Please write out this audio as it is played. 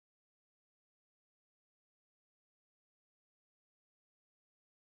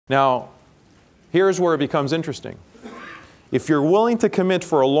Now, here's where it becomes interesting. If you're willing to commit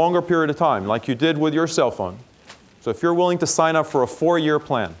for a longer period of time, like you did with your cell phone, so if you're willing to sign up for a 4-year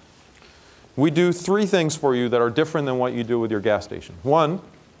plan, we do 3 things for you that are different than what you do with your gas station. 1,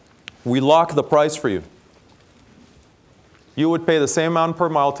 we lock the price for you. You would pay the same amount per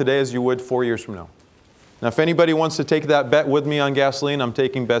mile today as you would 4 years from now. Now, if anybody wants to take that bet with me on gasoline, I'm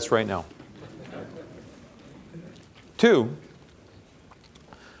taking bets right now. 2,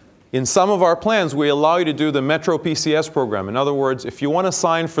 in some of our plans, we allow you to do the Metro PCS program. In other words, if you want to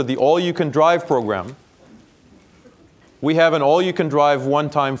sign for the all-you-can-drive program, we have an all-you-can-drive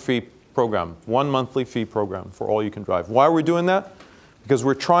one-time fee program, 1 monthly fee program for all-you-can-drive. Why are we doing that? Because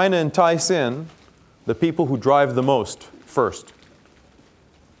we're trying to entice in the people who drive the most first.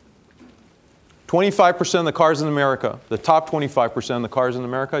 25% of the cars in America, the top 25% of the cars in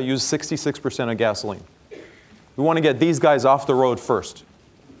America, use 66% of gasoline. We want to get these guys off the road first.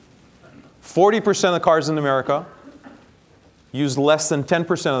 40% of the cars in America use less than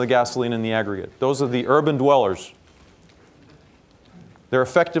 10% of the gasoline in the aggregate. Those are the urban dwellers. They're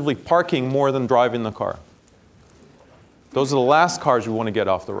effectively parking more than driving the car. Those are the last cars we want to get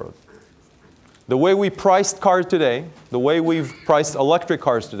off the road. The way we priced cars today, the way we've priced electric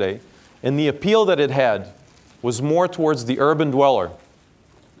cars today, and the appeal that it had was more towards the urban dweller,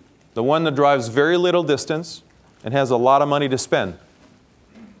 the one that drives very little distance and has a lot of money to spend.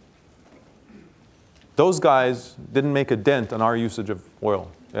 Those guys didn't make a dent on our usage of oil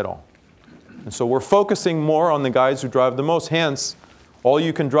at all. And so we're focusing more on the guys who drive the most. Hence,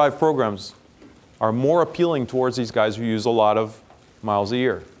 all-you-can-drive programs are more appealing towards these guys who use a lot of miles a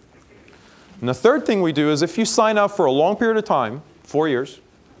year. And the third thing we do is if you sign up for a long period of time, 4 years,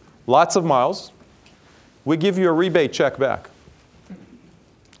 lots of miles, we give you a rebate check back,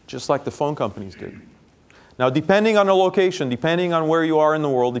 just like the phone companies did. Now, depending on the location, depending on where you are in the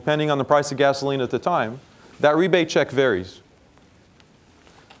world, depending on the price of gasoline at the time, that rebate check varies.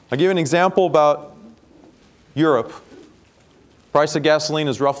 I'll give you an example about Europe. Price of gasoline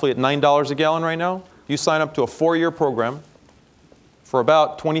is roughly at $9 a gallon right now. You sign up to a 4-year program for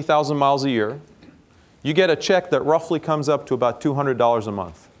about 20,000 miles a year. You get a check that roughly comes up to about $200 a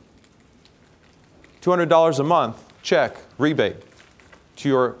month. $200 a month check, rebate, to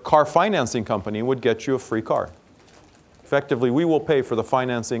your car financing company would get you a free car. Effectively, we will pay for the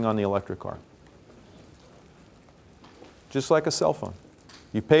financing on the electric car. Just like a cell phone.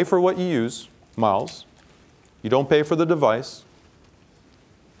 You pay for what you use, miles. You don't pay for the device.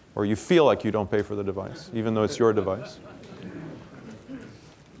 Or you feel like you don't pay for the device, even though it's your device.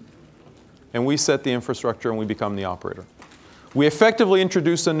 And we set the infrastructure and we become the operator. We effectively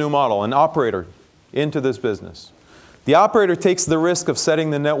introduce a new model, an operator, into this business. The operator takes the risk of setting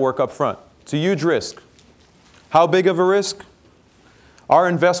the network up front. It's a huge risk. How big of a risk? Our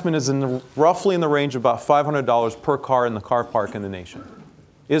investment is roughly in the range of about $500 per car in the car park in the nation.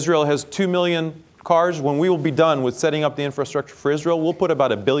 Israel has 2 million cars. When we will be done with setting up the infrastructure for Israel, we'll put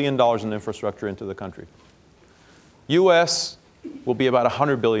about $1 billion in infrastructure into the country. US will be about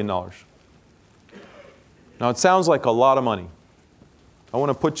 $100 billion. Now, it sounds like a lot of money. I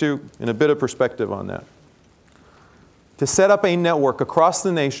want to put you in a bit of perspective on that. To set up a network across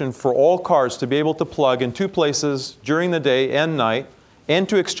the nation for all cars to be able to plug in 2 places during the day and night, and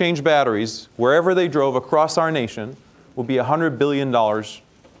to exchange batteries wherever they drove across our nation, will be $100 billion.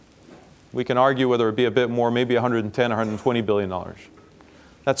 We can argue whether it be a bit more, maybe $110, $120 billion.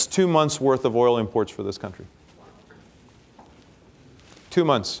 That's 2 months' worth of oil imports for this country. 2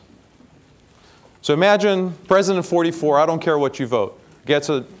 months. So imagine President 44, I don't care what you vote, gets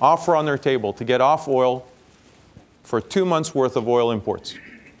an offer on their table to get off oil for 2 months' worth of oil imports,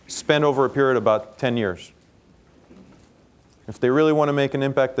 spent over a period of about 10 years. If they really want to make an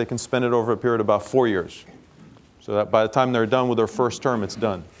impact, they can spend it over a period of about 4 years. So that by the time they're done with their first term, it's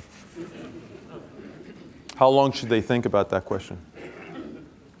done. How long should they think about that question?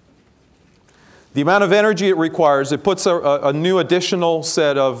 The amount of energy it requires, it puts a new additional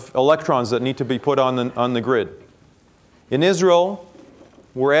set of electrons that need to be put on the grid. In Israel,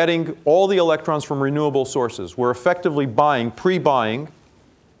 we're adding all the electrons from renewable sources. We're effectively pre-buying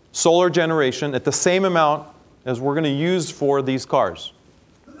solar generation at the same amount as we're going to use for these cars.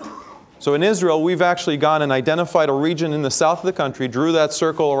 So in Israel, we've actually gone and identified a region in the south of the country, drew that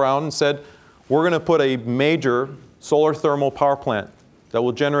circle around and said, we're going to put a major solar thermal power plant that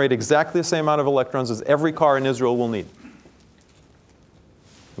will generate exactly the same amount of electrons as every car in Israel will need.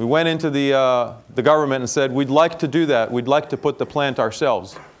 We went into the government and said, we'd like to do that. We'd like to put the plant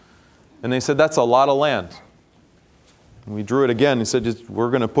ourselves. And they said, that's a lot of land. We drew it again. He said, we're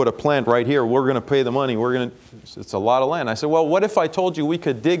going to put a plant right here. We're going to pay the money. It's a lot of land. I said, well, what if I told you we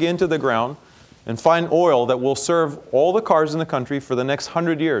could dig into the ground and find oil that will serve all the cars in the country for the next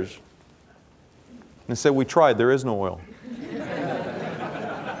 100 years? And they said, we tried. There is no oil.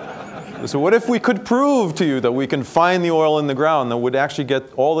 So what if we could prove to you that we can find the oil in the ground that would actually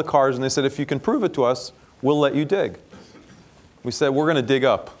get all the cars? And they said, if you can prove it to us, we'll let you dig. We said, we're going to dig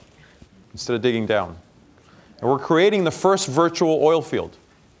up instead of digging down. And we're creating the first virtual oil field.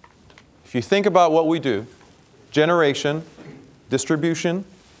 If you think about what we do, generation, distribution,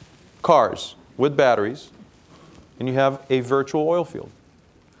 cars with batteries, and you have a virtual oil field.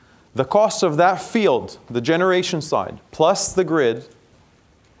 The cost of that field, the generation side, plus the grid,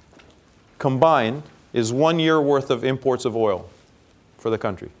 combined is 1 year worth of imports of oil for the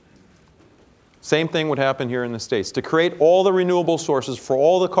country. Same thing would happen here in the States. To create all the renewable sources for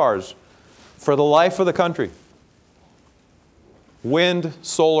all the cars, for the life of the country, wind,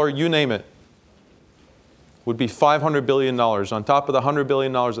 solar, you name it, would be $500 billion. On top of the $100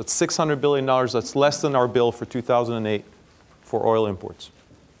 billion, that's $600 billion. That's less than our bill for 2008 for oil imports.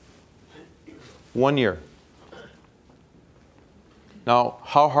 1 year. Now,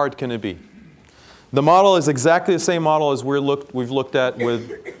 how hard can it be? The model is exactly the same model as we've looked at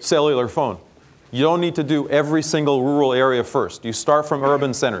with cellular phone. You don't need to do every single rural area first. You start from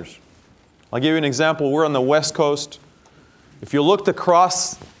urban centers. I'll give you an example. We're on the West Coast. If you looked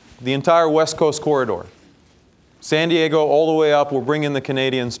across the entire West Coast corridor, San Diego all the way up, we'll bring in the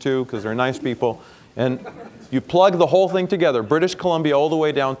Canadians too because they're nice people, and you plug the whole thing together, British Columbia all the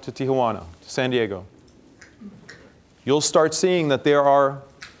way down to Tijuana, to San Diego. You'll start seeing that there are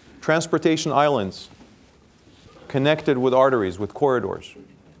transportation islands connected with arteries, with corridors.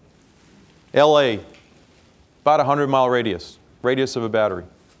 LA, about a 100-mile radius of a battery.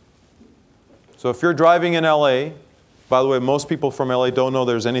 So if you're driving in LA, by the way, most people from LA don't know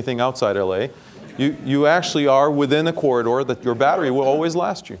there's anything outside LA. You actually are within a corridor that your battery will always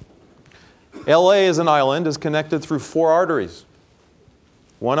last you. LA as an island is connected through 4 arteries.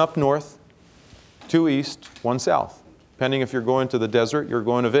 1 up north, 2 east, 1 south. Depending if you're going to the desert, you're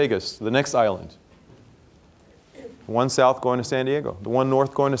going to Vegas, the next island. 1 south going to San Diego. The 1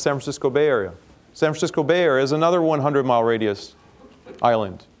 north going to San Francisco Bay Area. San Francisco Bay Area is another 100-mile radius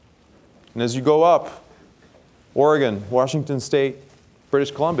island. And as you go up, Oregon, Washington State,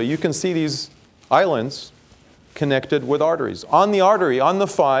 British Columbia, you can see these islands connected with arteries. On the artery, on the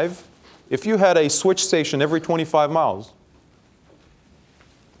 5, if you had a switch station every 25 miles,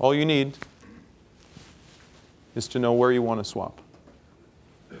 all you need is to know where you want to swap.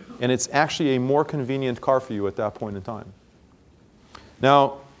 And it's actually a more convenient car for you at that point in time.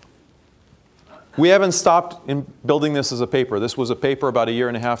 Now, we haven't stopped in building this as a paper. This was a paper about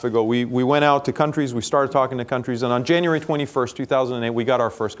 1.5 years ago. We went out to countries, we started talking to countries, and on January 21st, 2008, we got our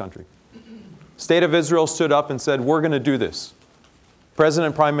first country. State of Israel stood up and said, we're going to do this. President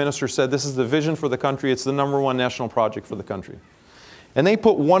and Prime Minister said, this is the vision for the country. It's the #1 national project for the country. And they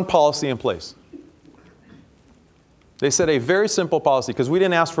put one policy in place. They said a very simple policy, because we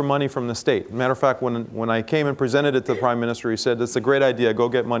didn't ask for money from the state. As a matter of fact, when I came and presented it to the Prime Minister, he said, it's a great idea. Go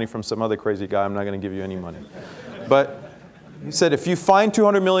get money from some other crazy guy. I'm not going to give you any money. But he said, if you find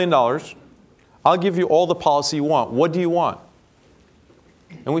 $200 million, I'll give you all the policy you want. What do you want?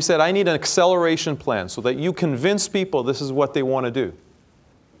 And we said, I need an acceleration plan so that you convince people this is what they want to do.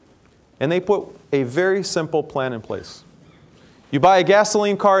 And they put a very simple plan in place. You buy a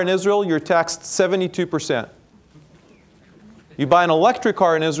gasoline car in Israel, you're taxed 72%. You buy an electric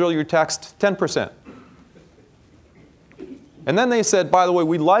car in Israel, you're taxed 10%. And then they said, by the way,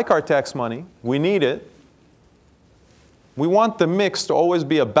 we like our tax money. We need it. We want the mix to always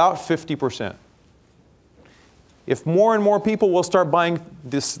be about 50%. If more and more people will start buying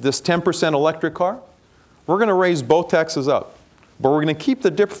this 10% electric car, we're going to raise both taxes up. But we're going to keep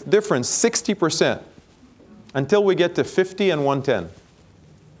the difference 60% until we get to 50 and 110.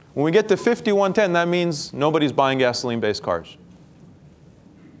 When we get to 50, 110, that means nobody's buying gasoline-based cars.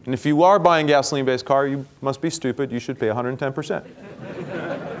 And if you are buying a gasoline-based car, you must be stupid. You should pay 110%.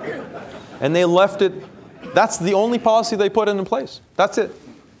 And they left it. That's the only policy they put in place. That's it.